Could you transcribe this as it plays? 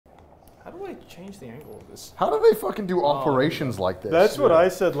do I change the angle of this? How do they fucking do operations like this? That's what I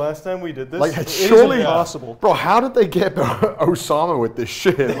said last time we did this. Like, It surely is impossible. Bro, how did they get Osama with this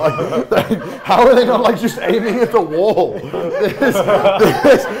shit? Like, how are they not like just aiming at the wall?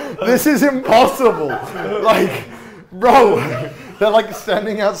 This is impossible. Like, bro, they're like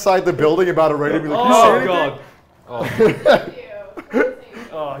standing outside the building about to ready to be like, Oh god. Oh,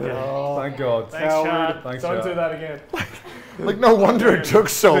 Oh, yeah. thank God. Thanks, Chad. Thanks, Don't Chad. do that again. like no wonder it took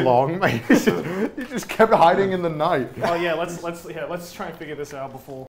so long, mate. You just kept hiding in the night. Oh yeah, let's try and figure this out before